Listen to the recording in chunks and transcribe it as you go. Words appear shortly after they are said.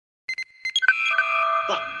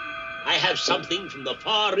I have something from the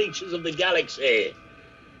far reaches of the galaxy.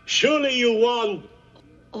 Surely you want...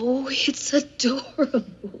 Oh, it's adorable.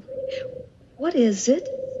 What is it?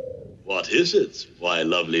 What is it? Why,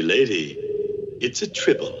 lovely lady, it's a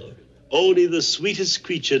tribble. Only the sweetest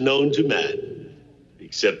creature known to man.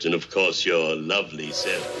 Except, and of course, your lovely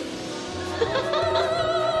self.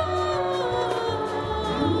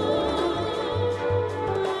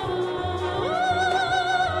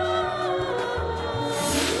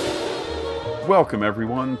 Welcome,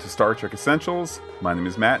 everyone, to Star Trek Essentials. My name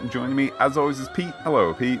is Matt, and joining me, as always, is Pete.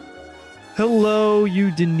 Hello, Pete. Hello, you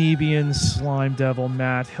Denebian slime devil,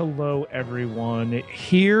 Matt. Hello, everyone.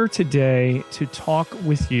 Here today to talk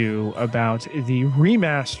with you about the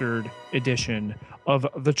remastered edition of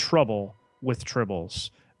The Trouble with Tribbles.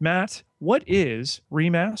 Matt, what is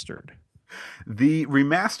remastered? The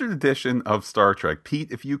remastered edition of Star Trek.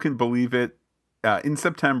 Pete, if you can believe it, in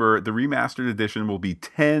September, the remastered edition will be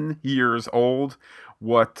 10 years old.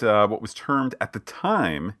 What was termed at the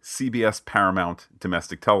time CBS Paramount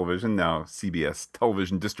Domestic Television, now CBS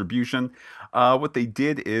Television Distribution. What they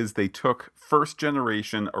did is they took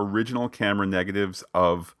first-generation original camera negatives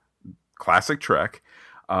of classic Trek,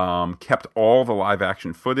 kept all the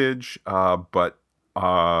live-action footage, but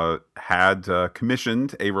had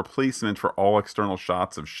commissioned a replacement for all external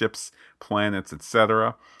shots of ships, planets,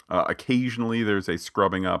 etc. Occasionally, there's a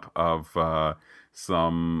scrubbing up of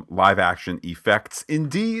some live-action effects.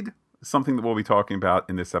 Indeed, something that we'll be talking about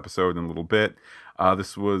in this episode in a little bit.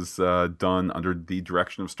 This was done under the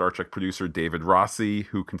direction of Star Trek producer David Rossi,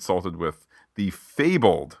 who consulted with the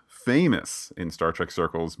famous in Star Trek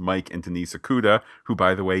circles, Mike and Denise Okuda, who,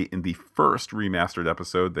 by the way, in the first remastered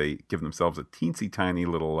episode, they give themselves a teensy tiny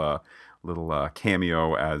little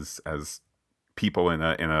cameo as people in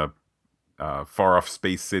a far off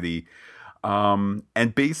space city,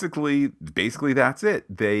 and basically that's it.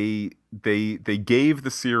 They gave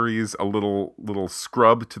the series a little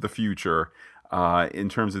scrub to the future in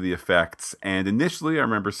terms of the effects. And initially, I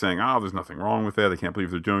remember saying, "Oh, there's nothing wrong with it. I can't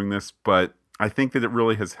believe they're doing this." But I think that it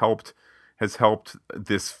really has helped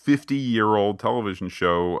this 50-year-old television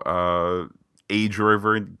show age very,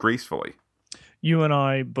 very gracefully. You and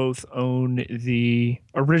I both own the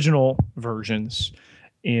original versions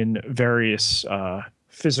in various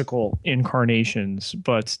physical incarnations,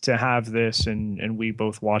 but to have this, and we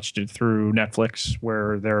both watched it through Netflix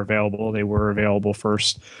where they're available. They were available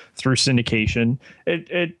first through syndication.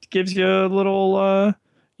 It gives you a little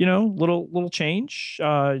little change.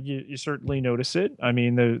 You certainly notice it. I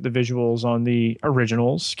mean, the visuals on the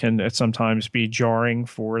originals can sometimes be jarring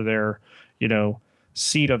for their,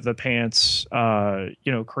 seat of the pants,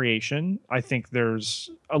 creation. I think there's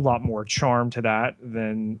a lot more charm to that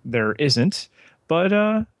than there isn't. But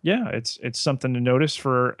it's something to notice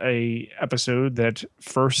for a episode that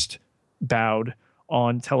first bowed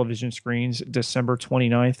on television screens December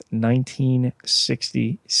 29th,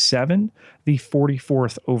 1967, the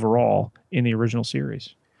 44th overall in the original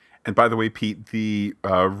series. And by the way, Pete, the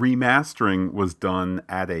remastering was done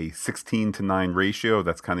at a 16:9 ratio.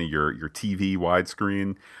 That's kind of your TV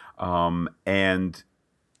widescreen. And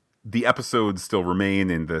the episodes still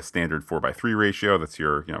remain in the standard 4:3 ratio. That's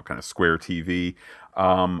your kind of square TV.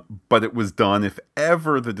 But it was done, if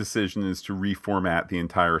ever the decision is to reformat the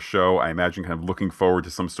entire show, I imagine kind of looking forward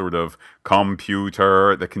to some sort of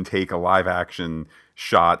computer that can take a live action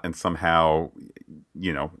shot and somehow,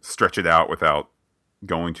 stretch it out without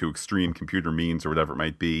going to extreme computer means or whatever it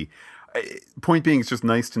might be. Point being, it's just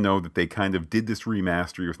nice to know that they kind of did this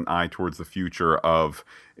remaster with an eye towards the future of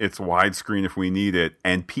it's widescreen if we need it.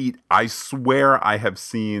 And Pete, I swear I have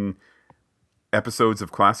seen episodes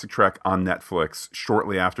of Classic Trek on Netflix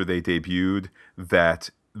shortly after they debuted that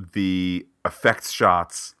the effects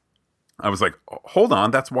shots, I was like, hold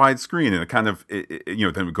on, that's widescreen. And it kind of,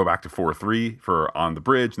 then we go back to 4:3 for On the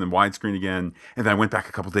Bridge and then widescreen again. And then I went back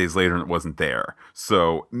a couple days later and it wasn't there.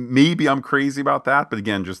 So maybe I'm crazy about that. But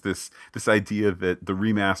again, just this idea that the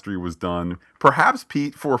remastery was done, perhaps,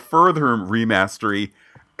 Pete, for further remastery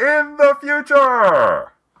in the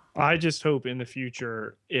future. I just hope in the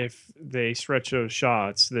future, if they stretch those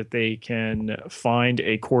shots, that they can find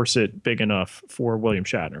a corset big enough for William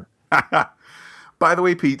Shatner. By the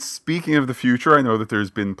way, Pete, speaking of the future, I know that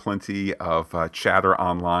there's been plenty of chatter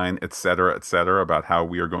online, et cetera, about how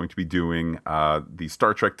we are going to be doing the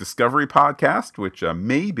Star Trek Discovery podcast, which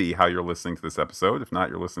may be how you're listening to this episode. If not,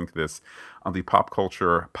 you're listening to this on the Pop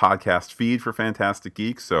Culture podcast feed for Fantastic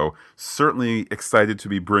Geeks. So certainly excited to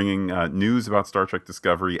be bringing news about Star Trek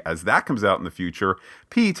Discovery as that comes out in the future.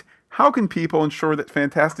 Pete, how can people ensure that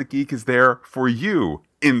Fantastic Geek is there for you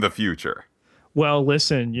in the future? Well,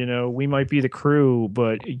 listen, we might be the crew,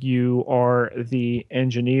 but you are the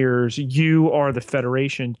engineers. You are the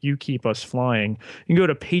Federation. You keep us flying. You can go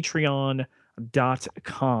to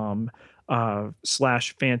patreon.com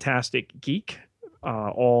slash fantastic geek,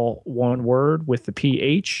 all one word with the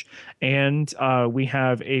PH. And we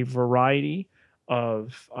have a variety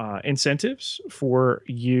of incentives for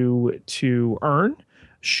you to earn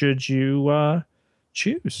should you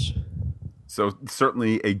choose. So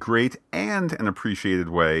certainly a great and an appreciated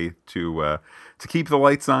way to keep the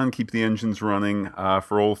lights on, keep the engines running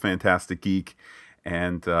for old Fantastic Geek.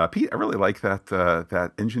 And Pete, I really like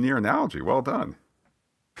that engineer analogy. Well done,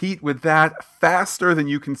 Pete. With that, faster than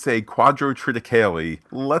you can say quadrotriticale,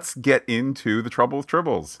 let's get into the trouble with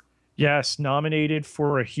tribbles. Yes, nominated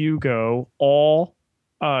for a Hugo. All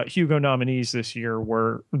Hugo nominees that year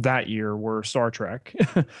were Star Trek.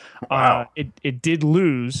 Wow. It did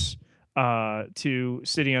lose to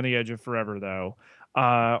City on the Edge of Forever, though.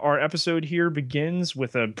 Our episode here begins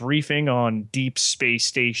with a briefing on Deep Space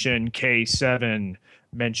Station K7,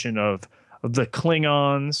 mention of the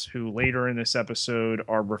Klingons, who later in this episode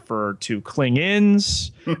are referred to Klingons.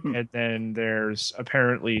 And then there's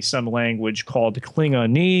apparently some language called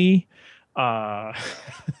Klingonese,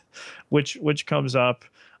 which comes up.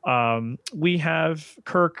 We have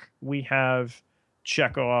Kirk, we have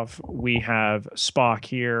Chekhov, we have Spock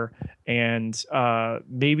here, and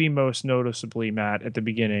maybe most noticeably, Matt, at the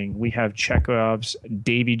beginning, we have Chekhov's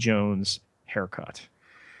Davy Jones haircut.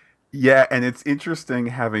 Yeah, and it's interesting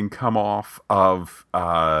having come off of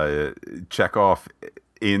Chekhov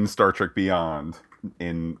in Star Trek Beyond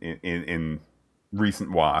in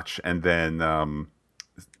recent watch, and then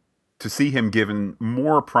to see him given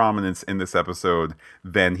more prominence in this episode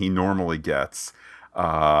than he normally gets.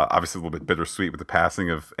 Obviously, a little bit bittersweet with the passing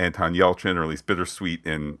of Anton Yelchin, or at least bittersweet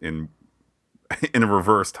in a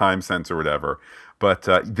reverse time sense or whatever. But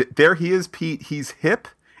there he is, Pete. He's hip.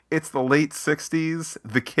 It's the late 60s.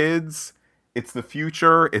 The kids. It's the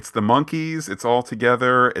future. It's the monkeys. It's all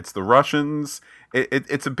together. It's the Russians.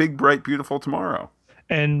 It's a big, bright, beautiful tomorrow.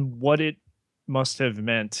 And what it must have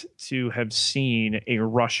meant to have seen a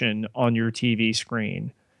Russian on your TV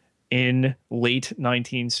screen in late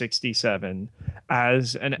 1967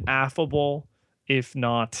 as an affable, if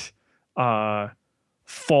not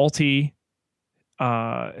faulty,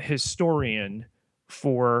 historian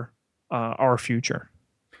for our future.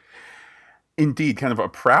 Indeed, kind of a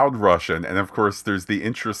proud Russian, and of course, there's the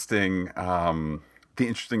interesting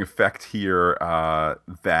effect here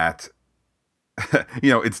that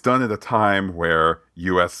it's done at a time where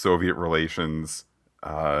U.S.-Soviet relations,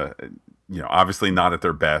 obviously not at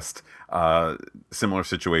their best. Similar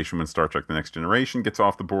situation when Star Trek: The Next Generation gets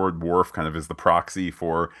off the board. Worf kind of is the proxy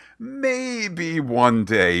for maybe one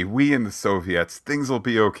day we and the Soviets, things will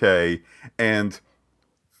be okay, and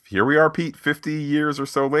here we are, Pete, 50 years or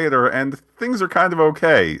so later, and things are kind of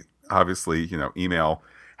okay. Obviously, email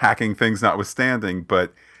hacking things notwithstanding,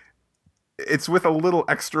 but it's with a little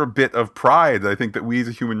extra bit of pride, I think, that we as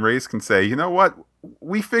a human race can say, you know what?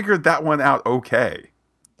 We figured that one out okay.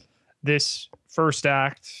 This first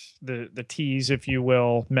act, the tease, if you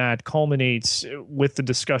will, Matt, culminates with the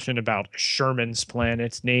discussion about Sherman's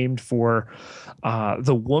planet, named for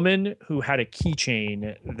the woman who had a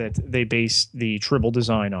keychain that they based the Tribble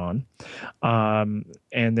design on.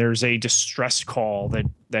 And there's a distress call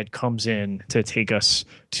that comes in to take us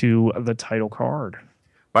to the title card.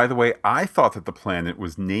 By the way, I thought that the planet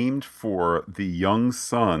was named for the young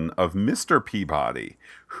son of Mr. Peabody,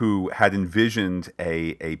 who had envisioned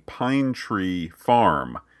a pine tree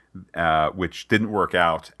farm, which didn't work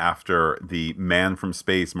out after the man from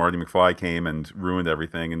space, Marty McFly, came and ruined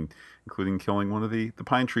everything, and including killing one of the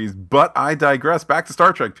pine trees. But I digress. Back to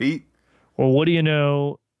Star Trek, Pete. Well, what do you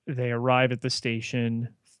know? They arrive at the station,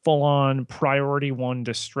 full-on Priority 1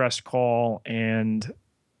 distress call, and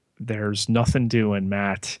there's nothing doing,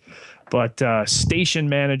 Matt. But station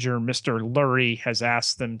manager Mr. Lurie has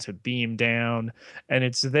asked them to beam down, and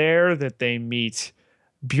it's there that they meet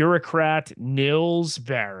bureaucrat Nils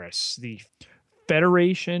Barris, the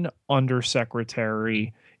Federation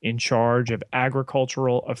Undersecretary in charge of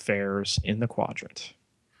agricultural affairs in the Quadrant.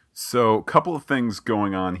 So, a couple of things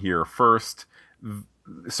going on here. First,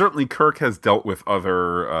 certainly Kirk has dealt with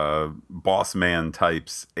other boss man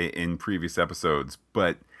types in previous episodes,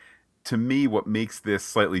 but to me, what makes this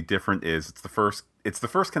slightly different is it's the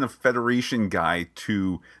first kind of Federation guy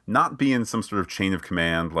to not be in some sort of chain of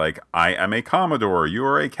command, like, I am a Commodore, you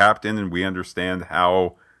are a captain, and we understand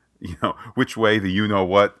how, which way the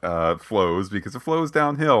what flows, because it flows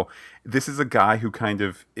downhill. This is a guy who kind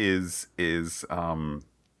of is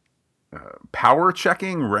power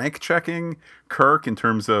checking, rank checking Kirk in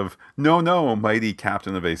terms of, no, mighty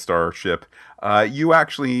captain of a starship, you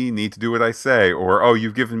actually need to do what I say, or, oh,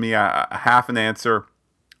 you've given me a half an answer.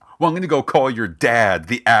 Well, I'm going to go call your dad,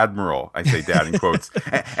 the Admiral. I say dad in quotes.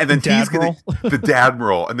 And then he's going to, the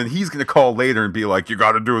Dadmiral, and then he's going to call later and be like, you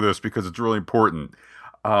got to do this because it's really important.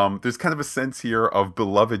 There's kind of a sense here of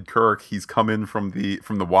beloved Kirk. He's come in from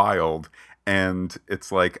the wild, and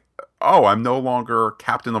it's like, oh, I'm no longer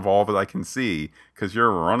captain of all that I can see because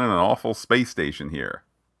you're running an awful space station here.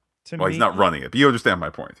 He's not running it, but you understand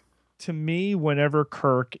my point. To me, whenever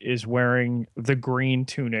Kirk is wearing the green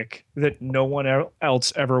tunic that no one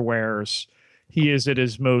else ever wears, he is at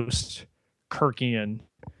his most Kirkian.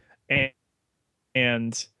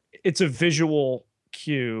 And it's a visual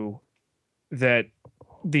cue that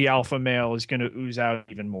the alpha male is going to ooze out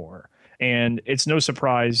even more. And it's no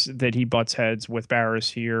surprise that he butts heads with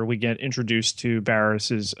Barriss here. We get introduced to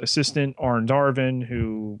Barriss's assistant, Arn Darvin,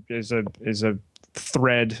 who is a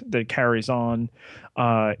thread that carries on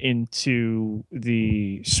into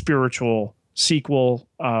the spiritual sequel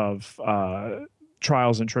of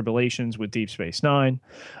Trials and Tribulations with Deep Space Nine.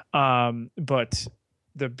 But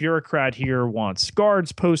the bureaucrat here wants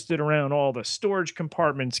guards posted around all the storage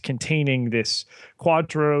compartments containing this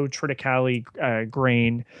Quadro Triticale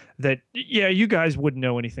grain that, you guys wouldn't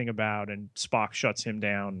know anything about. And Spock shuts him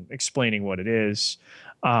down, explaining what it is.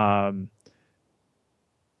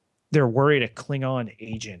 They're worried a Klingon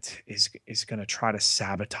agent is going to try to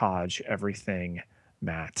sabotage everything,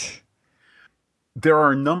 Matt. There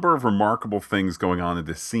are a number of remarkable things going on in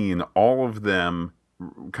this scene, all of them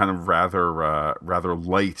kind of rather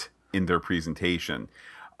light in their presentation.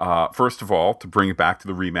 First of all, to bring it back to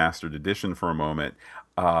the remastered edition for a moment,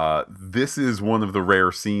 this is one of the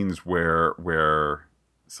rare scenes where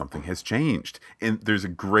something has changed. And there's a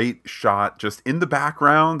great shot just in the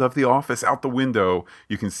background of the office out the window.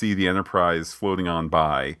 You can see the Enterprise floating on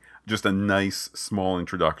by. Just a nice small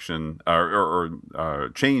introduction or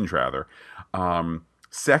change rather.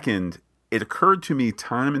 Second, it occurred to me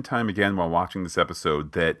time and time again while watching this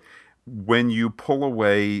episode that when you pull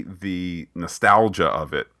away the nostalgia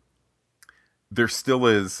of it, there still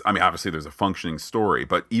is, I mean, obviously there's a functioning story,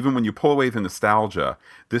 but even when you pull away the nostalgia,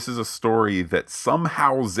 this is a story that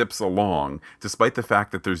somehow zips along, despite the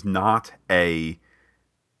fact that there's a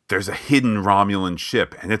hidden Romulan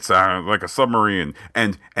ship, and it's like a submarine,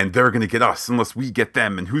 and they're going to get us unless we get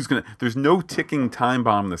them, and there's no ticking time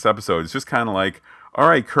bomb in this episode. It's just kind of like, all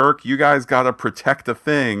right, Kirk, you guys got to protect a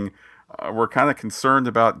thing. We're kind of concerned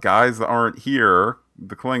about guys that aren't here,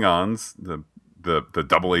 the Klingons, the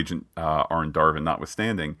double agent Arn Darvin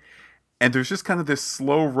notwithstanding. And there's just kind of this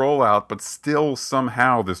slow rollout, but still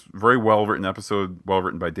somehow this very well-written episode,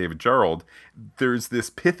 well-written by David Gerrold, there's this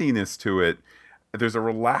pithiness to it. There's a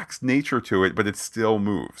relaxed nature to it, but it still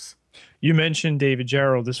moves. You mentioned David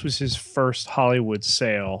Gerrold. This was his first Hollywood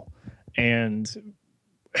sale. And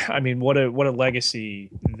I mean, what a legacy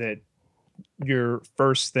that your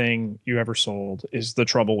first thing you ever sold is The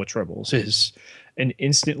Trouble with Tribbles, is an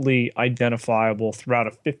instantly identifiable throughout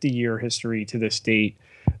a 50-year history to this date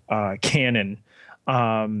canon.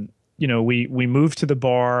 We move to the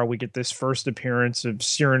bar. We get this first appearance of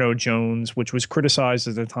Cyrano Jones, which was criticized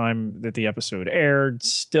at the time that the episode aired.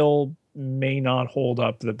 Still may not hold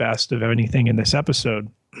up the best of anything in this episode.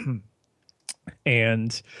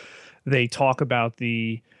 And they talk about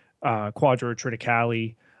the Quadro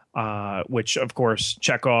Triticale, which, of course,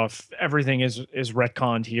 Chekhov, everything is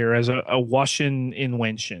retconned here as a Wushan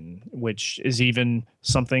invention, which is even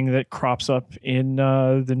something that crops up in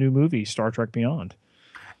the new movie, Star Trek Beyond.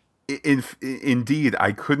 Indeed,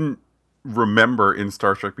 I couldn't remember in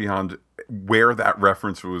Star Trek Beyond where that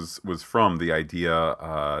reference was from. The idea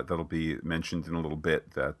that'll be mentioned in a little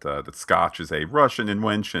bit that Scotch is a Russian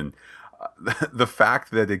invention. The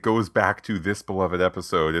fact that it goes back to this beloved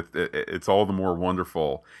episode, it's all the more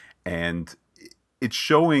wonderful, and it's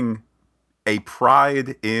showing a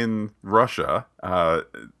pride in Russia.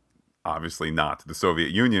 Obviously not the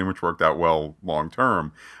Soviet Union, which worked out well long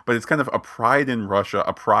term, but it's kind of a pride in Russia,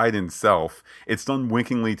 a pride in self. It's done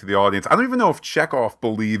winkingly to the audience. I don't even know if Chekhov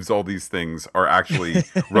believes all these things are actually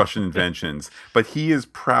Russian inventions, but he is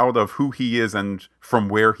proud of who he is and from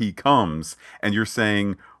where he comes. And you're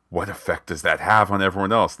saying, what effect does that have on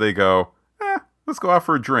everyone else? They go, let's go out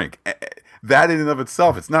for a drink. That in and of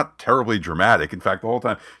itself, it's not terribly dramatic. In fact, the whole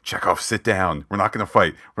time, Chekhov, sit down. We're not going to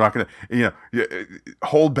fight. We're not going to,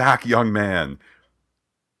 hold back, young man.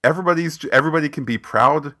 Everybody can be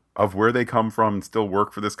proud of where they come from and still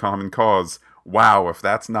work for this common cause. Wow, if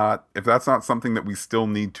that's not something that we still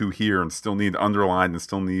need to hear and still need underlined and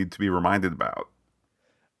still need to be reminded about.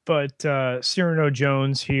 But Cyrano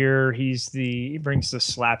Jones here, he brings the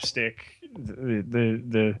slapstick,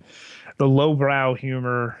 the lowbrow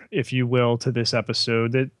humor, if you will, to this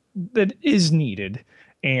episode that is needed,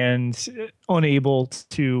 and unable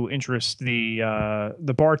to interest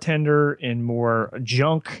the bartender in more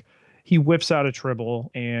junk. He whips out a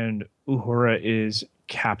Tribble, and Uhura is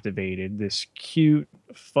captivated. This cute,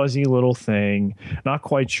 fuzzy little thing. Not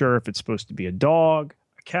quite sure if it's supposed to be a dog,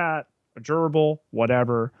 a cat, a gerbil,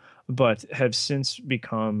 whatever, but have since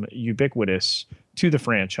become ubiquitous to the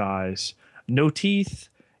franchise. No teeth,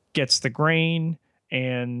 gets the grain,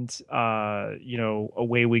 and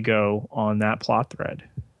away we go on that plot thread.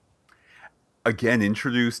 Again,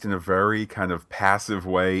 introduced in a very kind of passive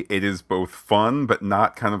way. It is both fun, but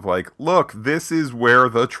not kind of like, look, this is where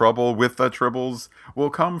the trouble with the Tribbles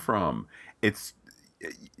will come from. It's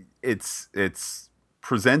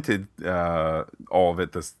presented, all of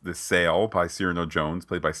it, this sale by Cyrano Jones,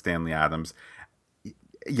 played by Stanley Adams.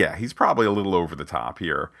 Yeah, he's probably a little over the top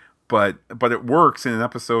here, but it works in an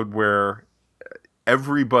episode where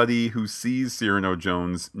everybody who sees Cyrano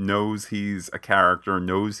Jones knows he's a character,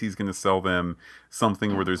 knows he's going to sell them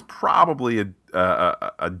something where there's probably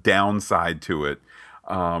a downside to it.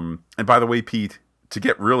 And by the way, Pete, to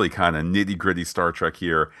get really kind of nitty-gritty Star Trek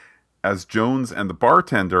here, as Jones and the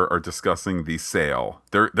bartender are discussing the sale,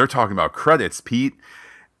 they're talking about credits, Pete.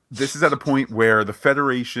 This is at a point where the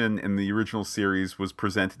Federation in the original series was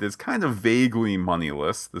presented as kind of vaguely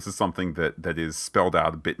moneyless. This is something that is spelled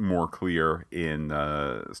out a bit more clear in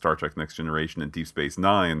Star Trek Next Generation and Deep Space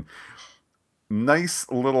Nine. Nice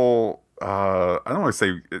little, I don't want to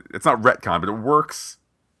say, it's not retcon, but it works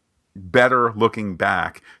better looking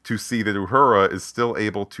back to see that Uhura is still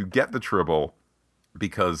able to get the Tribble,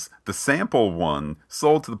 because the sample one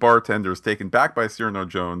sold to the bartender is taken back by Cyrano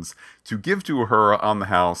Jones to give to Uhura on the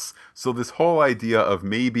house. So this whole idea of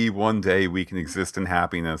maybe one day we can exist in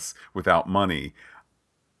happiness without money,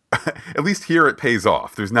 at least here it pays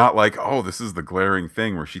off. There's not like, oh, this is the glaring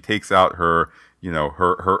thing where she takes out her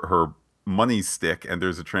money stick and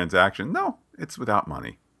there's a transaction. No, it's without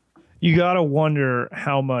money. You gotta wonder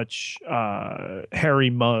how much Harry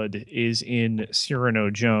Mudd is in Cyrano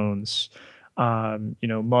Jones.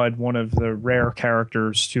 Mudd, one of the rare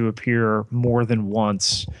characters to appear more than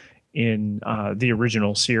once in the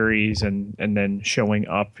original series and then showing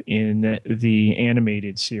up in the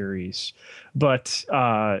animated series. But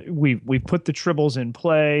we put the Tribbles in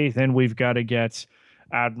play. Then we've got to get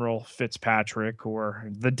Admiral Fitzpatrick or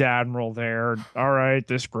the Dadmiral there. All right,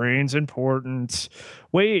 this grain's important.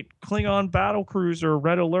 Wait, Klingon battlecruiser,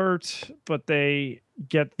 red alert. But they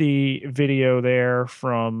get the video there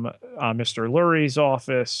from Mr. Lurie's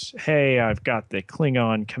office. Hey, I've got the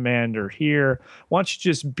Klingon commander here. Why don't you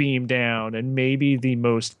just beam down? And maybe the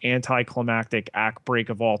most anticlimactic act break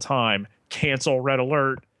of all time, cancel red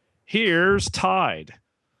alert. Here's Tide.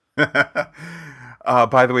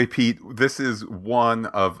 By the way, Pete, this is one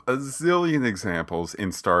of a zillion examples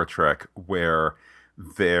in Star Trek where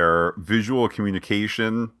their visual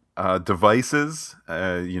communication devices,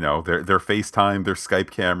 their FaceTime, their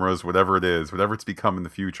Skype cameras, whatever it is, whatever it's become in the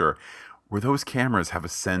future, where those cameras have a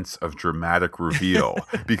sense of dramatic reveal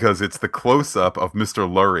because it's the close-up of Mr.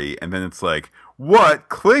 Lurie, and then it's like, what?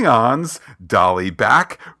 Klingons? Dolly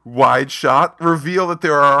back, wide shot, reveal that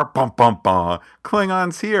there are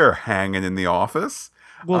Klingons here hanging in the office.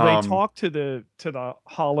 Well, they talk to the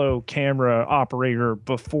holo camera operator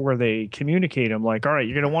before they communicate him. Like, all right,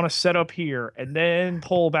 you're going to want to set up here and then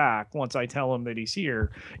pull back once I tell him that he's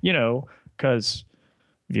here, because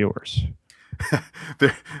viewers.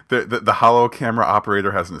 The holo camera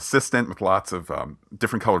operator has an assistant with lots of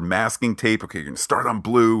different colored masking tape. Okay, you're going to start on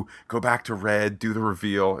blue, go back to red, do the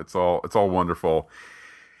reveal. It's all wonderful.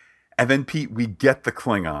 And then, Pete, we get the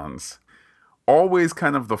Klingons. Always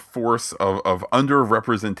kind of the force of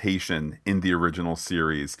underrepresentation in the original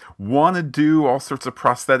series. Want to do all sorts of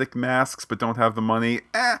prosthetic masks, but don't have the money.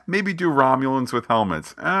 Maybe do Romulans with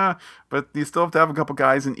helmets. But you still have to have a couple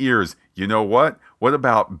guys in ears. You know what? What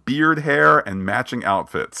about beard hair and matching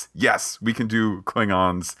outfits? Yes, we can do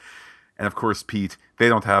Klingons. And of course, Pete, they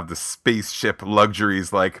don't have the spaceship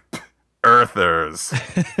luxuries like Earthers.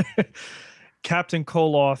 Captain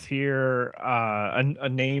Koloth here, a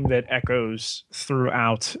name that echoes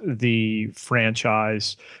throughout the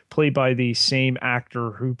franchise, played by the same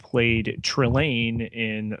actor who played Trelane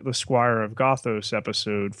in the Squire of Gothos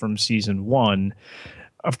episode from season 1.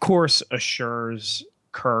 Of course, assures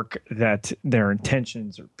Kirk that their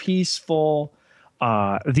intentions are peaceful.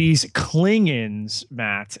 These Klingons,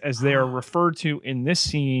 Matt, as they are referred to in this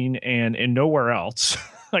scene and nowhere else.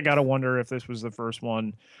 I gotta wonder if this was the first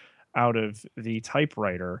one out of the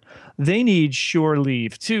typewriter. They need shore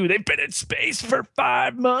leave too. They've been in space for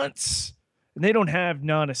 5 months. And they don't have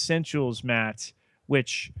non-essentials, Matt,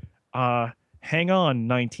 which hang on,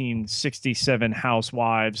 1967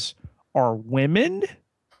 housewives are women?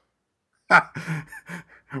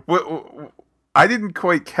 Well, I didn't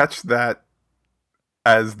quite catch that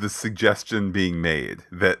as the suggestion being made.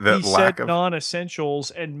 That He lack said of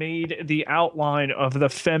non-essentials and made the outline of the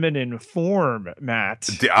feminine form, Matt.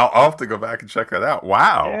 I'll have to go back and check that out.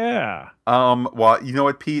 Wow. Yeah. Well, you know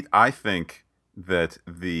what, Pete? I think that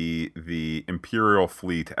the Imperial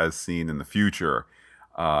fleet, as seen in the future,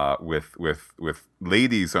 with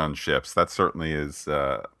ladies on ships, that certainly is.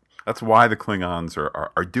 That's why the Klingons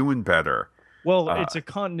are doing better. Well, it's a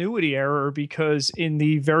continuity error because in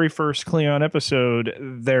the very first Klingon episode,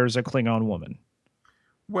 there's a Klingon woman.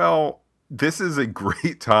 Well, this is a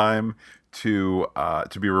great time to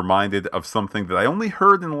be reminded of something that I only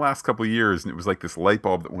heard in the last couple of years, and it was like this light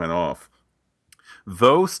bulb that went off.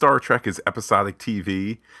 Though Star Trek is episodic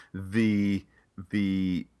TV, the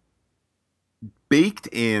baked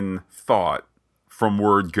in thought from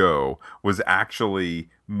word go was actually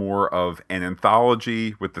more of an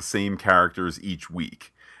anthology with the same characters each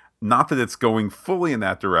week. Not that it's going fully in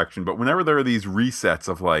that direction, but whenever there are these resets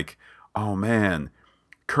of like, oh man,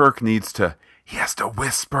 Kirk he has to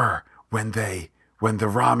whisper when the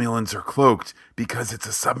Romulans are cloaked because it's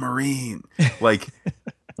a submarine. Like,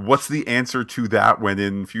 what's the answer to that when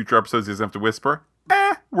in future episodes he doesn't have to whisper?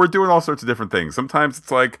 We're doing all sorts of different things. Sometimes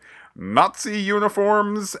it's like Nazi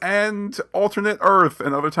uniforms and alternate Earth,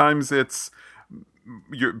 and other times it's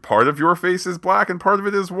part of your face is black and part of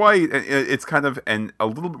it is white. And it's kind of a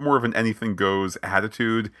little bit more of an anything goes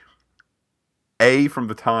attitude. A, from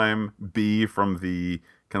the time, B, from the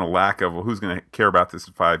kind of lack of, well, who's going to care about this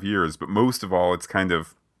in 5 years? But most of all, it's kind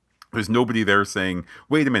of, there's nobody there saying,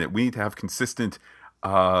 wait a minute, we need to have consistent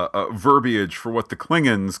verbiage for what the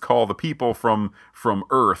Klingons call the people from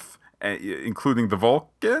Earth, including the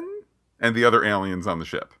Vulcan and the other aliens on the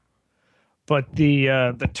ship. But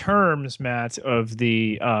the terms, Matt, of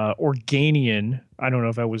the Organian, I don't know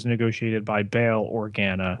if that was negotiated by Bail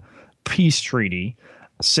Organa, peace treaty,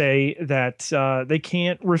 say that they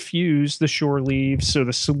can't refuse the shore leave. So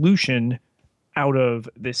the solution out of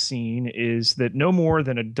this scene is that no more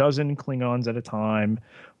than a dozen Klingons at a time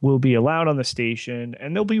will be allowed on the station,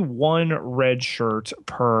 and there'll be one red shirt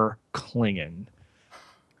per Klingon.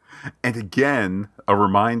 And again, a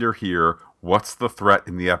reminder here, what's the threat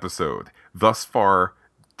in the episode? Thus far,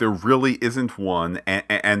 there really isn't one,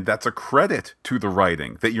 and that's a credit to the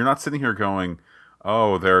writing, that you're not sitting here going,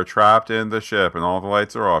 oh, they're trapped in the ship and all the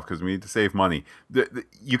lights are off because we need to save money.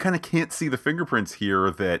 You kind of can't see the fingerprints here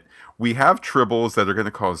that we have tribbles that are going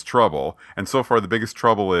to cause trouble, and so far the biggest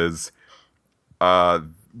trouble is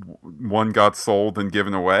one got sold and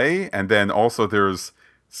given away, and then also there's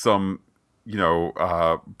some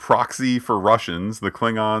proxy for Russians, the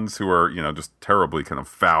Klingons, who are, just terribly kind of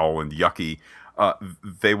foul and yucky.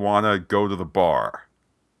 They want to go to the bar.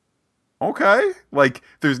 Okay. Like,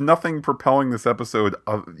 there's nothing propelling this episode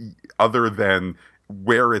other than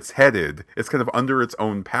where it's headed. It's kind of under its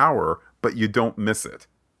own power, but you don't miss it.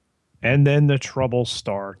 And then the trouble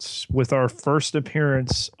starts with our first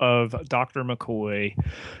appearance of Dr. McCoy.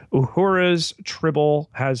 Uhura's Tribble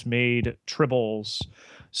has made tribbles.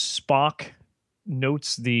 Spock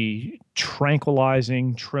notes the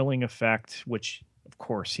tranquilizing, trilling effect, which, of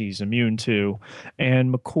course, he's immune to.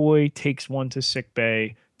 And McCoy takes one to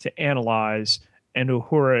sickbay to analyze, and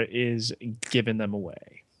Uhura is giving them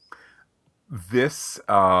away. This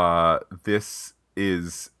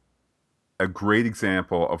is a great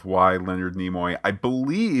example of why Leonard Nimoy, I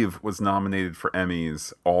believe, was nominated for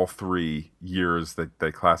Emmys all 3 years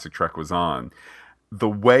that Classic Trek was on. The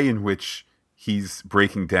way in which he's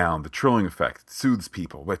breaking down the trilling effect soothes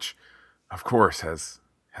people, which, of course, has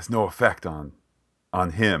no effect on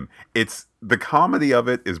him. It's the comedy of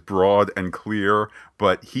it is broad and clear,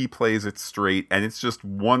 but he plays it straight, and it's just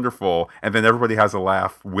wonderful. And then everybody has a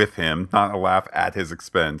laugh with him, not a laugh at his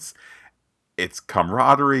expense. It's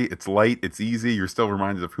camaraderie, it's light, it's easy. You're still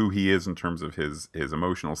reminded of who he is in terms of his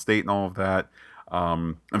emotional state and all of that.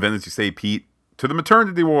 And then, as you say, Pete, to the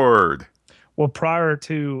maternity ward. Well, prior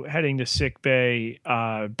to heading to sickbay,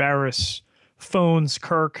 Barris phones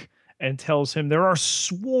Kirk and tells him there are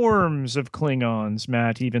swarms of Klingons,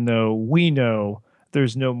 Matt, even though we know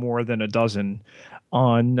there's no more than a dozen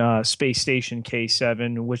on Space Station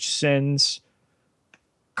K7, which sends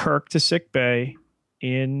Kirk to sickbay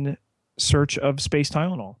in search of space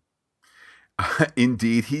Tylenol.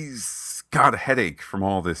 Indeed, he's got a headache from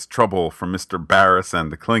all this trouble from Mr. Barris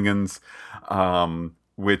and the Klingons,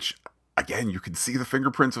 which again, you can see the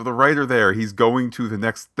fingerprints of the writer there. He's going to the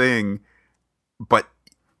next thing, but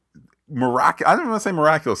I don't want to say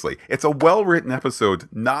miraculously. It's a well-written episode,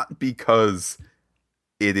 not because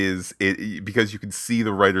because you can see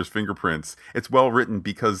the writer's fingerprints. It's well-written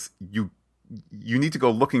because you need to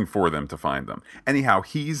go looking for them to find them. Anyhow,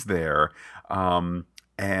 he's there, and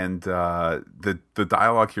the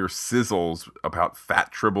dialogue here sizzles about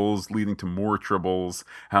fat tribbles leading to more tribbles,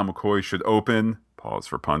 how McCoy should open, pause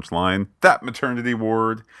for punchline, that maternity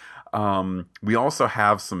ward. We also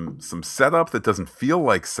have some setup that doesn't feel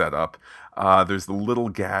like setup. There's the little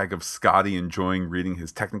gag of Scotty enjoying reading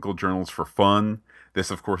his technical journals for fun. This,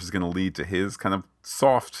 of course, is going to lead to his kind of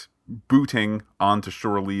soft booting onto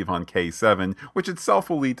shore leave on K7, which itself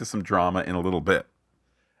will lead to some drama in a little bit.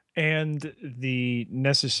 And the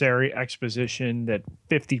necessary exposition that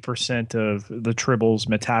 50% of the Tribble's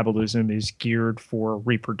metabolism is geared for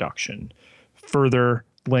reproduction, further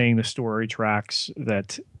laying the story tracks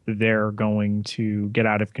that they're going to get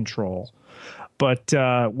out of control. But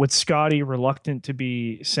with Scotty reluctant to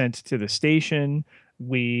be sent to the station,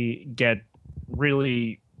 we get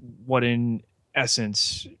really what, in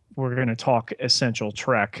essence, we're going to talk essential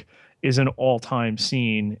Trek, is an all-time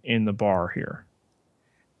scene in the bar here.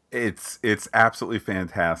 It's absolutely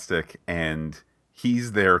fantastic, and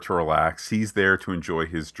he's there to relax. He's there to enjoy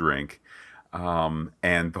his drink. And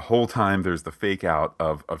the whole time there's the fake out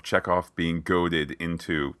of Chekhov being goaded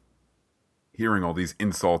into hearing all these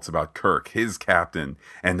insults about Kirk, his captain,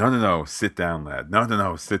 and no, sit down, lad.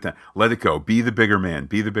 No, sit down. Let it go. Be the bigger man.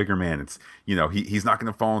 Be the bigger man. It's, he's not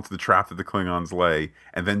going to fall into the trap that the Klingons lay.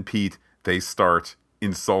 And then, Pete, they start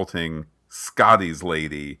insulting Scotty's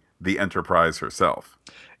lady, the Enterprise herself.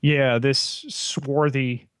 Yeah, this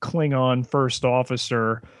swarthy Klingon first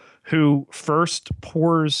officer who first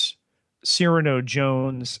pours Cyrano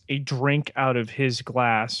Jones a drink out of his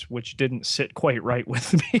glass, which didn't sit quite right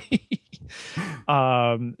with me.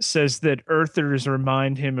 Says that Earthers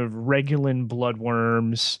remind him of Regulan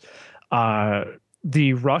bloodworms.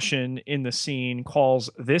 The Russian in the scene calls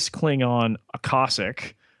this Klingon a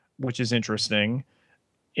Cossack, which is interesting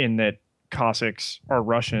in that Cossacks are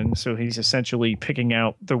Russian. So he's essentially picking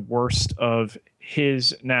out the worst of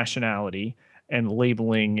his nationality and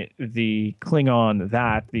labeling the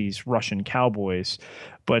Klingon these Russian cowboys.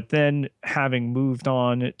 But then having moved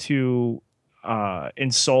on to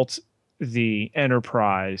insult the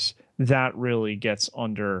Enterprise, that really gets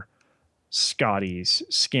under Scotty's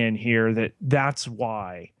skin here. That's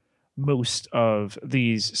why most of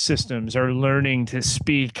these systems are learning to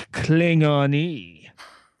speak Klingon-y.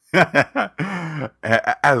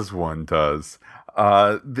 As one does.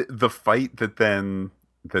 The fight that then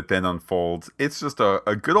unfolds, it's just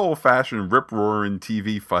a good old-fashioned rip-roaring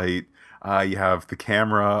TV fight. You have the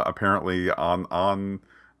camera apparently on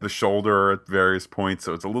the shoulder at various points,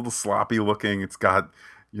 so it's a little sloppy looking. It's got,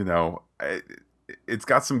 it's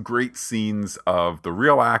got some great scenes of the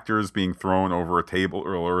real actors being thrown over a table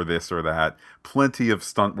or this or that. Plenty of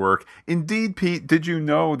stunt work. Indeed, Pete, did you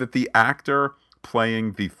know that the actor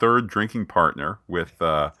playing the third drinking partner with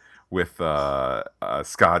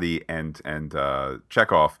Scotty and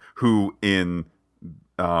Chekhov, who in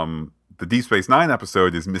the Deep Space Nine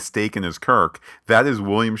episode is mistaken as Kirk, that is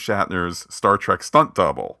William Shatner's Star Trek stunt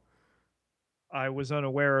double. I was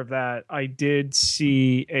unaware of that. I did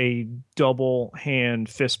see a double hand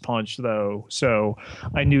fist punch, though, so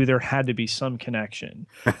I knew there had to be some connection.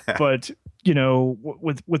 But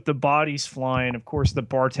with the bodies flying, of course, the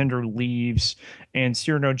bartender leaves, and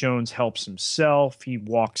Cyrano Jones helps himself. He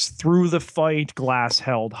walks through the fight, glass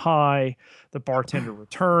held high. The bartender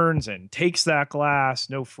returns and takes that glass,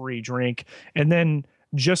 no free drink. And then,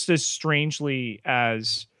 just as strangely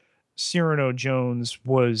as Cyrano Jones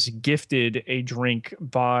was gifted a drink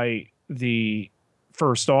by the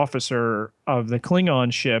first officer of the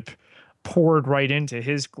Klingon ship, poured right into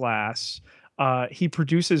his glass, he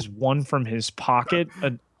produces one from his pocket,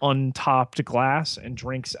 an untopped glass, and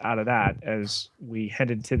drinks out of that as we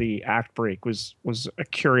headed to the act break. Was a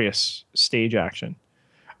curious stage action.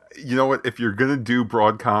 You know what? If you're going to do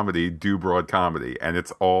broad comedy, do broad comedy. And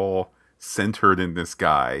it's all centered in this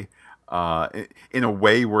guy in a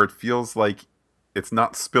way where it feels like it's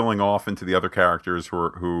not spilling off into the other characters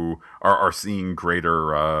who are seeing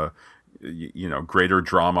greater greater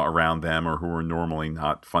drama around them, or who are normally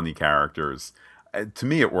not funny characters. To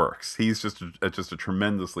me, it works. He's just a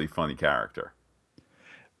tremendously funny character.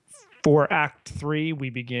 For Act 3, we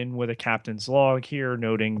begin with a captain's log here,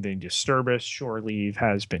 noting the Disturbis shore leave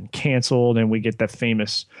has been canceled, and we get the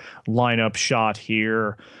famous lineup shot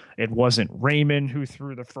here. It wasn't Raymond who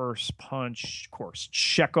threw the first punch. Of course,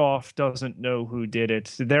 Chekhov doesn't know who did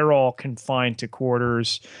it. They're all confined to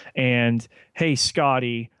quarters. And, hey,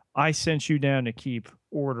 Scotty, I sent you down to keep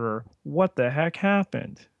order. What the heck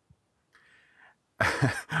happened?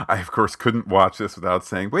 I, of course, couldn't watch this without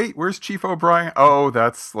saying, wait, where's Chief O'Brien? Oh,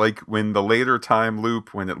 that's like when the later time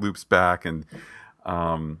loop, when it loops back. And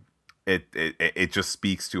it just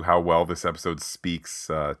speaks to how well this episode speaks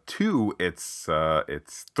to its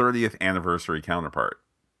 30th anniversary counterpart.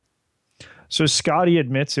 So Scotty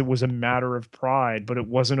admits it was a matter of pride, but it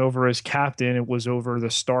wasn't over his captain. It was over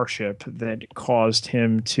the starship that caused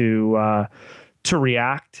him to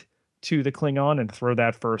react to the Klingon and throw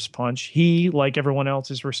that first punch. He, like everyone else,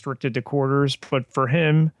 is restricted to quarters, but for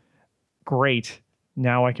him, great.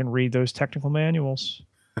 Now I can read those technical manuals.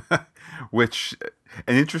 Which,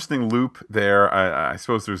 an interesting loop there. I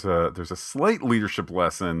suppose there's a slight leadership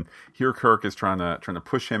lesson here. Kirk is trying to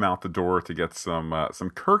push him out the door to get some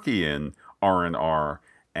Kirkian R&R,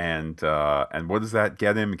 and what does that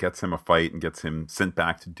get him? It gets him a fight and gets him sent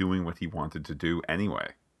back to doing what he wanted to do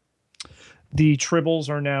anyway. The Tribbles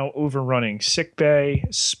are now overrunning sickbay.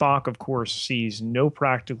 Spock, of course, sees no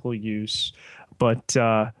practical use, but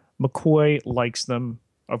McCoy likes them,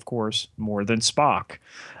 of course, more than Spock.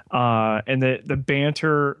 And the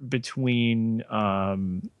banter between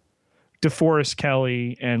DeForest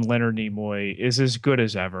Kelley and Leonard Nimoy is as good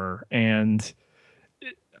as ever. And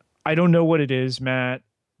I don't know what it is, Matt.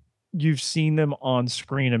 You've seen them on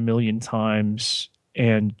screen a million times,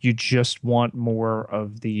 and you just want more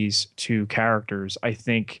of these two characters. I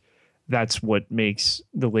think that's what makes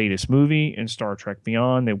the latest movie in Star Trek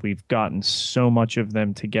Beyond, that we've gotten so much of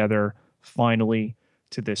them together finally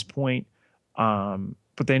to this point.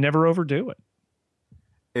 But they never overdo it.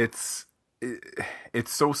 It's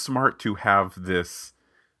so smart to have this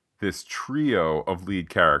trio of lead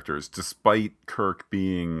characters, despite Kirk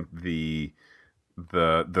being the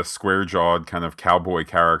square-jawed kind of cowboy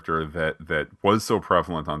character that was so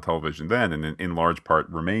prevalent on television then, and in large part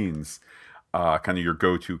remains kind of your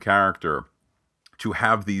go-to character. To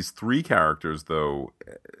have these three characters, though,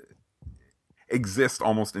 exist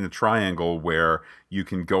almost in a triangle where you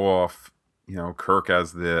can go off, Kirk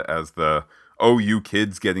as the oh, you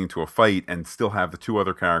kids getting to a fight, and still have the two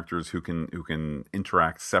other characters who can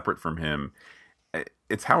interact separate from him.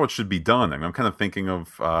 It's how it should be done. I mean, I'm kind of thinking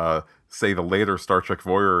of say the later Star Trek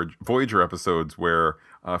Voyager episodes where,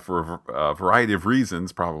 for a variety of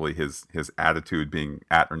reasons, probably his attitude being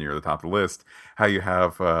at or near the top of the list, how you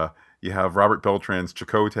have Robert Beltran's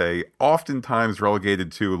Chakotay oftentimes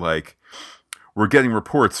relegated to, like, we're getting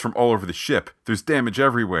reports from all over the ship. There's damage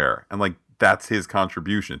everywhere, and like that's his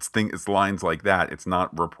contribution. It's lines like that. It's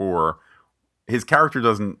not rapport. His character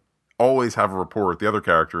doesn't always have a rapport with the other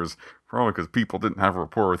characters, probably because people didn't have a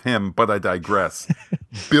rapport with him, but I digress.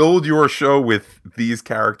 Build your show with these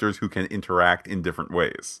characters who can interact in different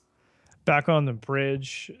ways. Back on the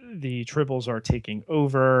bridge, the Tribbles are taking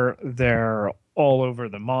over. They're all over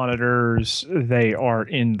the monitors. They are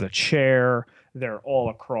in the chair. They're all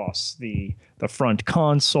across the front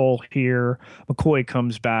console here. McCoy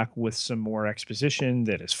comes back with some more exposition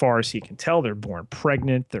that, as far as he can tell, they're born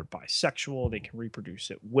pregnant, they're bisexual, they can reproduce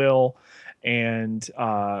at will. And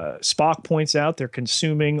Spock points out they're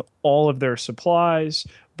consuming all of their supplies,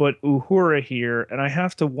 but Uhura here, and I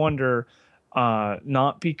have to wonder,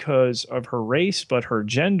 not because of her race, but her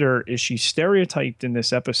gender, is she stereotyped in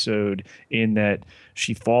this episode in that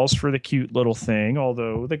she falls for the cute little thing,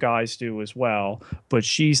 although the guys do as well, but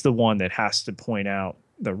she's the one that has to point out,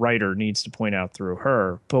 the writer needs to point out through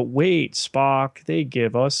her. But wait, Spock, they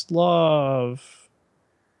give us love.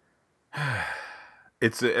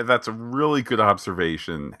 That's a really good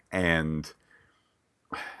observation, and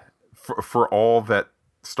for all that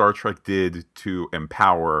Star Trek did to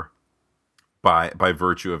empower by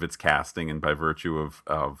virtue of its casting and by virtue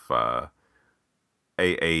of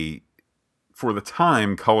a for the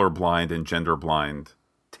time colorblind and genderblind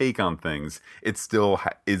take on things, it still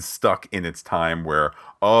is stuck in its time where,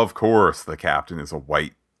 of course, the captain is a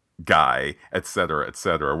white guy, etc.,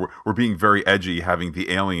 etc. We're being very edgy, having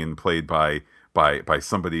the alien played by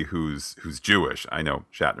somebody who's Jewish. I know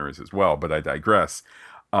Shatner is as well, but I digress.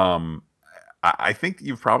 I think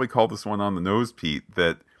you've probably called this one on the nose, Pete,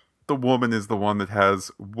 that the woman is the one that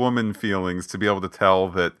has woman feelings, to be able to tell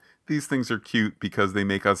that these things are cute because they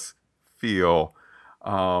make us feel.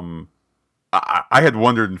 I had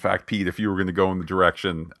wondered, in fact, Pete, if you were going to go in the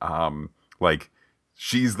direction like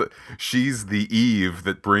she's the Eve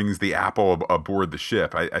that brings the apple aboard the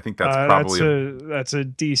ship. I think that's probably that's a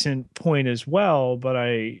decent point as well. But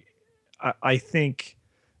I think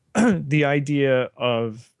the idea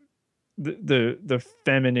of the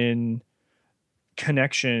feminine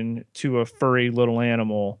connection to a furry little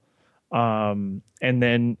animal, and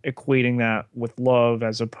then equating that with love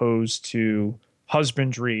as opposed to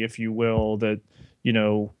husbandry, if you will, that, you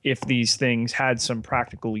know, if these things had some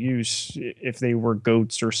practical use, if they were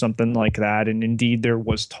goats or something like that, and indeed there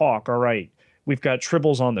was talk, all right, we've got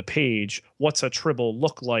tribbles on the page. What's a tribble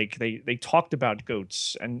look like? They talked about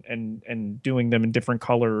goats and doing them in different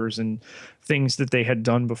colors and things that they had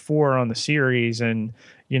done before on the series. And,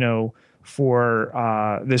 you know,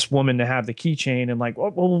 for this woman to have the keychain and like,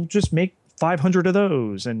 well, we'll just make 500 of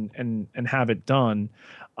those and have it done.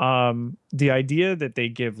 The idea that they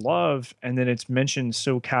give love, and then it's mentioned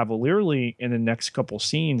so cavalierly in the next couple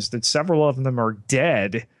scenes that several of them are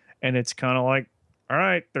dead, and it's kind of like, all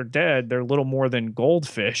right, they're dead. They're little more than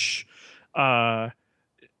goldfish.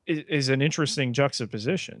 Is an interesting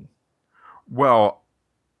juxtaposition. Well,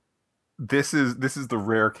 this is the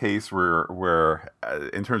rare case where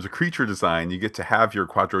in terms of creature design, you get to have your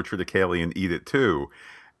Quadrotriticale eat it too.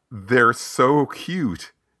 They're so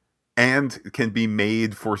cute and can be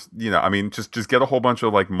made for, you know, I mean, just get a whole bunch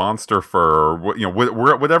of like monster fur, or, you know,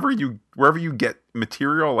 wherever you get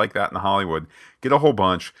material like that in Hollywood, get a whole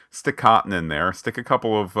bunch, stick cotton in there, stick a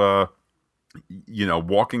couple of, you know,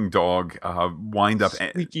 walking dog, wind up.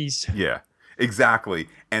 Squeakies. Yeah, exactly.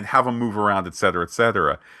 And have them move around, et cetera, et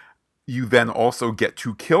cetera. You then also get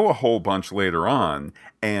to kill a whole bunch later on.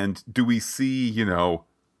 And do we see, you know,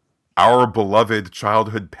 our beloved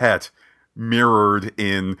childhood pet mirrored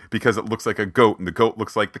in, because it looks like a goat and the goat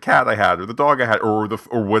looks like the cat I had or the dog I had or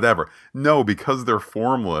whatever? No, because they're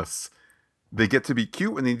formless, they get to be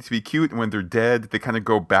cute when they need to be cute, and when they're dead, they kind of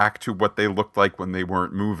go back to what they looked like when they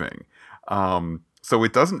weren't moving. So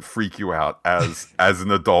it doesn't freak you out as an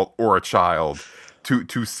adult or a child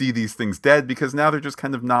to see these things dead, because now they're just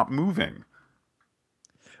kind of not moving.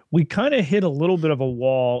 We kind of hit a little bit of a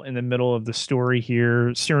wall in the middle of the story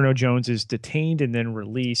here. Cyrano Jones is detained and then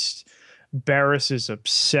released. Barris is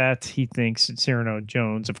upset. He thinks that Cyrano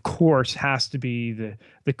Jones, of course, has to be the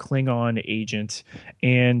Klingon agent.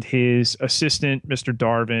 And his assistant, Mr.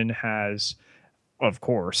 Darwin, has, of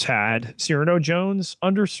course, had Cyrano Jones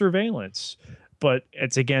under surveillance. But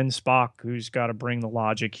it's again Spock who's got to bring the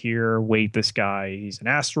logic here. Wait, this guy, he's an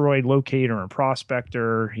asteroid locator and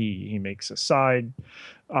prospector. He makes a side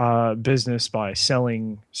business by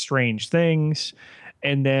selling strange things.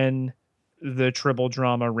 And then the tribble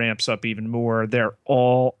drama ramps up even more. They're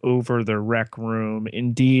all over the rec room.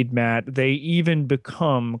 Indeed, Matt, they even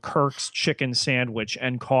become Kirk's chicken sandwich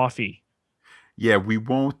and coffee. Yeah, we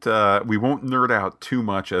won't nerd out too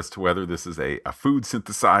much as to whether this is a food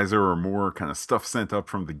synthesizer or more kind of stuff sent up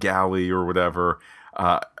from the galley or whatever.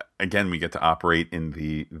 Again, we get to operate in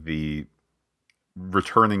the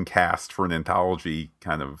returning cast for an anthology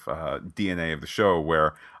kind of DNA of the show,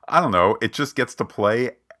 where, I don't know, it just gets to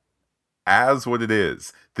play as what it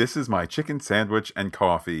is. This is my chicken sandwich and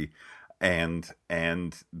coffee, and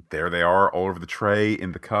there they are all over the tray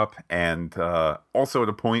in the cup, and also at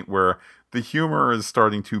a point where the humor is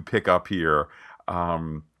starting to pick up here,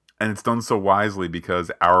 and it's done so wisely because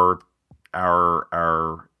our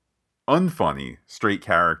unfunny straight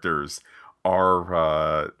characters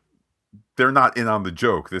are they're not in on the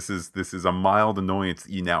joke. This is a mild annoyance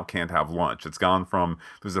that you now can't have lunch. It's gone from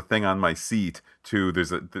there's a thing on my seat to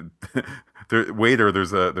waiter,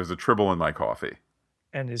 there's a tribble in my coffee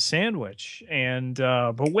and his sandwich. And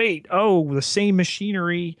but wait, the same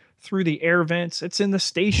machinery through the air vents. It's in the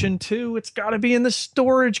station too. It's got to be in the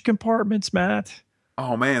storage compartments, Matt.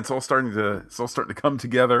 Oh man, it's all starting to come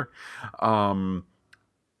together.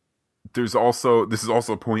 This is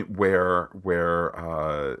also a point where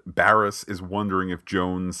Barris is wondering if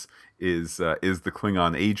Jones is the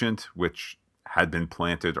Klingon agent, which had been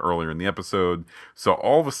planted earlier in the episode. So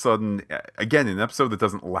all of a sudden, again, in an episode that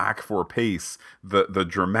doesn't lack for pace, the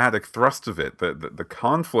dramatic thrust of it, the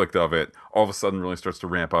conflict of it, all of a sudden really starts to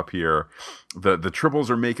ramp up here. The tribbles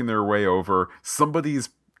are making their way over. Somebody's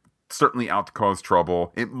certainly out to cause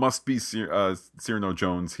trouble. It must be Cyrano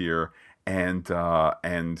Jones here, and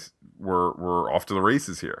we're off to the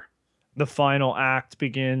races here. The final act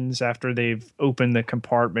begins after they've opened the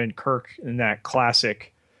compartment. Kirk, in that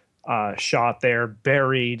classic shot there,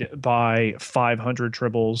 buried by 500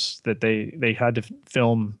 tribbles that they had to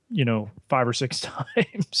film, 5 or 6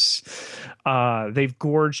 times. They've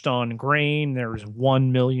gorged on grain. There's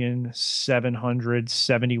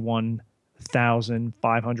 1,771,000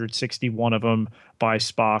 5,561 of them by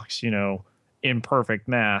Spock's, imperfect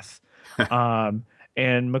math. And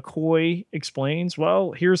McCoy explains,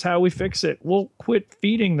 well, here's how we fix it. We'll quit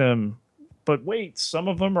feeding them. But wait, some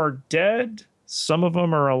of them are dead. Some of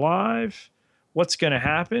them are alive. What's going to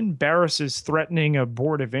happen? Barris is threatening a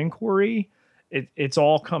board of inquiry. It's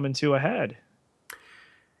all coming to a head.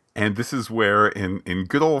 And this is where, in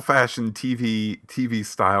good old-fashioned TV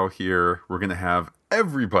style here, we're going to have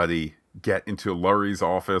everybody get into Lurie's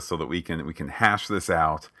office so that we can hash this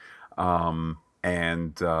out.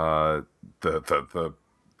 And the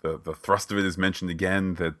thrust of it is mentioned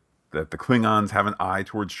again that the Klingons have an eye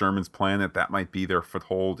towards Sherman's planet. That might be their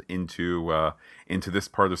foothold into this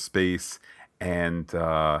part of space. And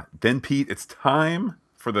then, Pete, it's time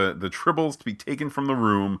for the Tribbles to be taken from the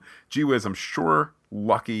room. Gee whiz, I'm sure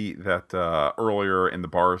lucky that earlier in the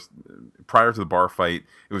bar, prior to the bar fight,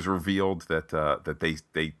 it was revealed that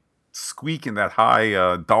they squeak in that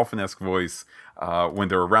high dolphin-esque voice when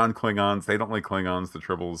they're around Klingons. They don't like Klingons. The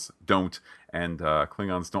Tribbles don't, and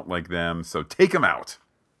Klingons don't like them. So take them out.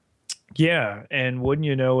 Yeah, and wouldn't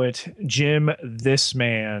you know it, Jim, this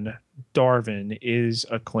man, Darvin, is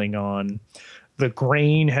a Klingon. The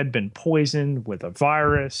grain had been poisoned with a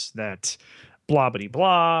virus that blah, blah,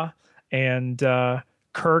 blah. And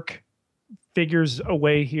Kirk figures a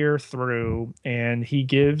way here through, and he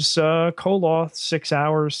gives Koloth 6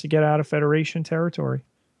 hours to get out of Federation territory.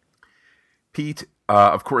 Pete,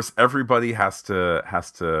 of course, everybody has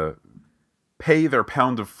to pay their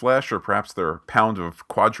pound of flesh, or perhaps their pound of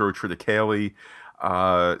Quadro Triticale.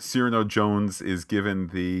 Cyrano Jones is given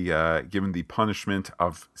the punishment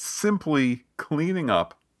of simply cleaning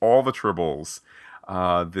up all the Tribbles.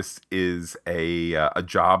 This is a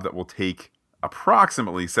job that will take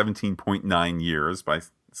approximately 17.9 years by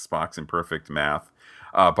Spock's imperfect math.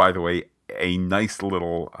 By the way, a nice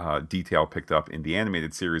little detail picked up in the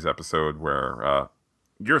animated series episode where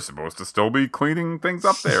you're supposed to still be cleaning things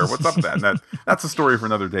up there. What's up with that? And that's a story for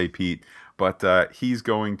another day, Pete. But he's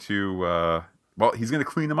going to he's going to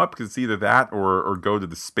clean them up, because it's either that or go to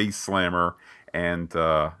the Space Slammer and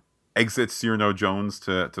exit Cyrano Jones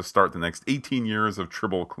to start the next 18 years of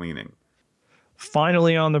Tribble cleaning.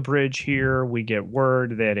 Finally, on the bridge here, we get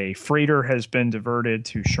word that a freighter has been diverted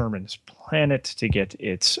to Sherman's planet to get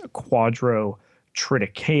its Quadro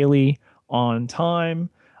Triticale on time.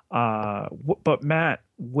 But Matt,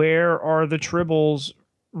 where are the Tribbles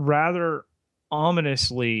rather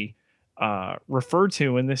ominously referred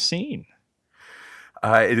to in this scene?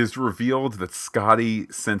 It is revealed that Scotty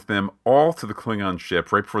sent them all to the Klingon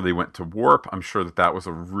ship right before they went to warp. I'm sure that was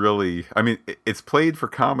a really... I mean, it's played for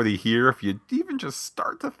comedy here. If you even just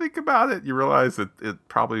start to think about it, you realize that it'd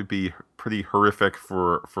probably be pretty horrific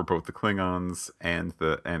for both the Klingons and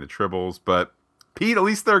the Tribbles. But, Pete, at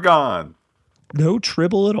least they're gone. No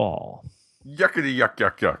Tribble at all. Yuckity yuck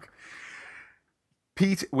yuck yuck.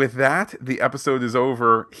 Pete, with that, the episode is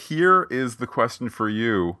over. Here is the question for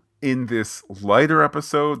you. In this lighter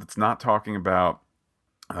episode that's not talking about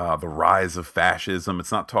the rise of fascism,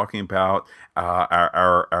 it's not talking about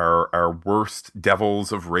our worst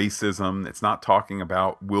devils of racism, it's not talking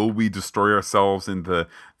about will we destroy ourselves in the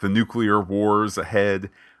nuclear wars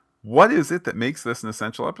ahead. What is it that makes this an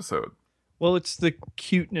essential episode? Well, it's the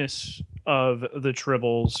cuteness of the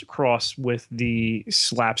Tribbles crossed with the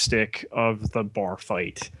slapstick of the bar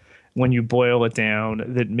fight. When you boil it down,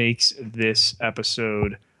 that makes this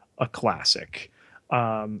episode a classic.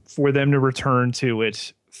 For them to return to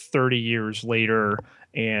it 30 years later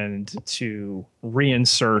and to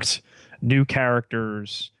reinsert new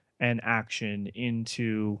characters and action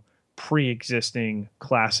into pre-existing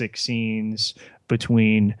classic scenes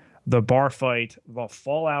between the bar fight, the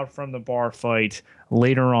fallout from the bar fight,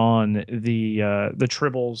 later on the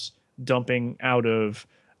Tribbles dumping out of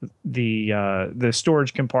the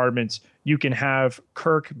storage compartments. You can have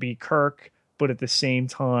Kirk be Kirk, but at the same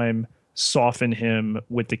time soften him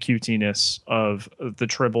with the cuteness of the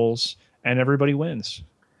Tribbles, and everybody wins.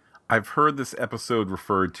 I've heard this episode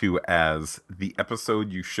referred to as the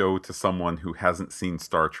episode you show to someone who hasn't seen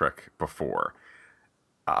Star Trek before.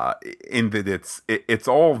 In that it's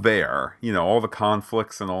all there, all the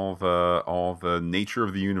conflicts and all the nature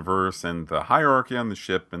of the universe and the hierarchy on the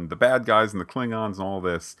ship and the bad guys and the Klingons and all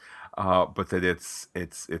this, but that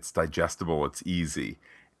it's digestible, it's easy.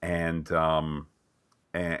 And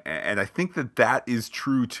I think that is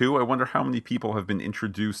true too. I wonder how many people have been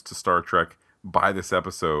introduced to Star Trek by this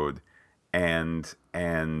episode and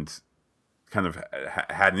kind of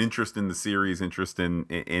had an interest in the series, interest in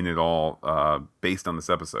it all, based on this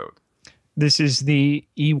episode. This is the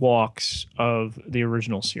Ewoks of the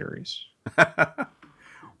original series.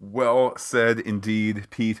 Well said indeed,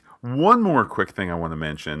 Pete. One more quick thing I want to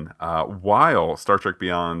mention. While Star Trek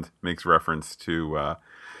Beyond makes reference to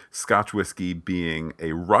Scotch whiskey being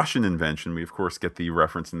a Russian invention, we of course get the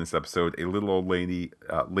reference in this episode, a little old lady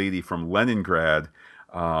from Leningrad.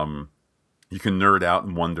 You can nerd out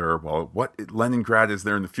and wonder, well, what Leningrad is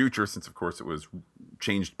there in the future, since of course it was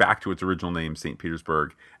changed back to its original name, St.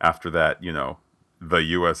 Petersburg. After that, you know, the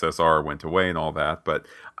USSR went away and all that. But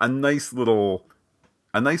a nice little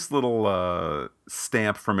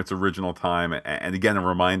stamp from its original time, and again a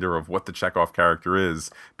reminder of what the Chekhov character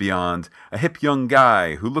is beyond a hip young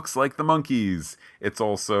guy who looks like the monkeys. It's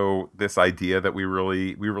also this idea that we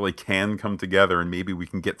really can come together, and maybe we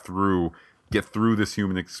can get through this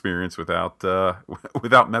human experience without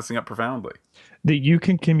messing up profoundly. That you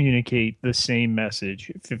can communicate the same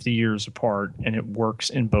message 50 years apart, and it works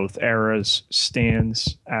in both eras,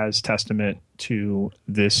 stands as testament to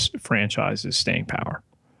this franchise's staying power.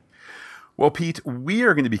 Well, Pete, we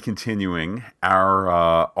are going to be continuing our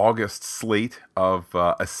August slate of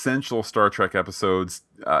essential Star Trek episodes.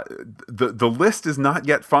 The list is not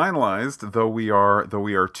yet finalized, though we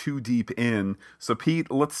are too deep in. So, Pete,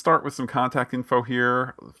 let's start with some contact info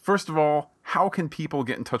here. First of all, how can people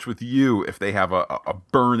get in touch with you if they have a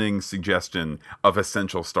burning suggestion of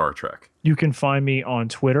essential Star Trek? You can find me on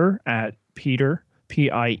Twitter at Peter,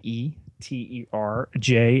 Pieterj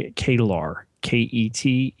Ketalar,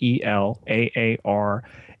 Ketelaar,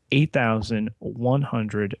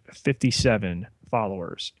 8,157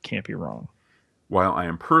 followers. Can't be wrong. While I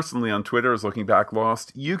am personally on Twitter as Looking Back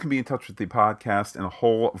Lost, you can be in touch with the podcast in a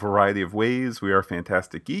whole variety of ways. We are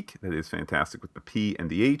Fantastic Geek. That is fantastic with the P and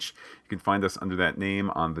the H. You can find us under that name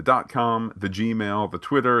on the .com, the Gmail, the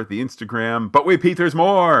Twitter, the Instagram. But wait, Pete, there's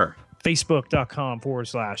more!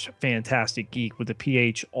 Facebook.com/Fantastic Geek with the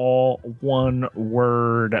PH, all one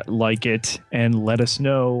word, like it, and let us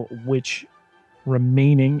know which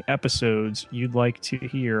remaining episodes you'd like to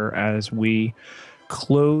hear as we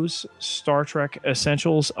close Star Trek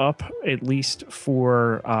Essentials up, at least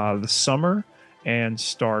for the summer, and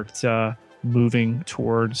start moving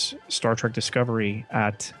towards Star Trek Discovery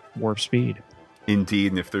at warp speed.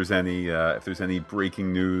 Indeed, and if there's any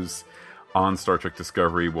breaking news on Star Trek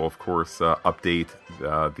Discovery, we'll of course update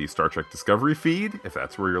the Star Trek Discovery feed, if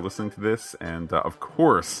that's where you're listening to this, and of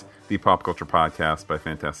course the Pop Culture Podcast by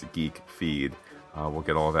Fantastic Geek feed. We'll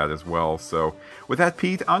get all of that as well. So, with that,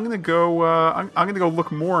 Pete, I'm gonna go. I'm gonna go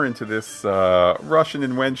look more into this Russian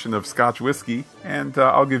invention of Scotch whiskey, and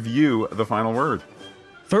I'll give you the final word.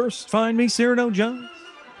 First, find me Cyrano Jones,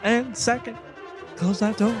 and second, close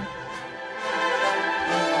that door.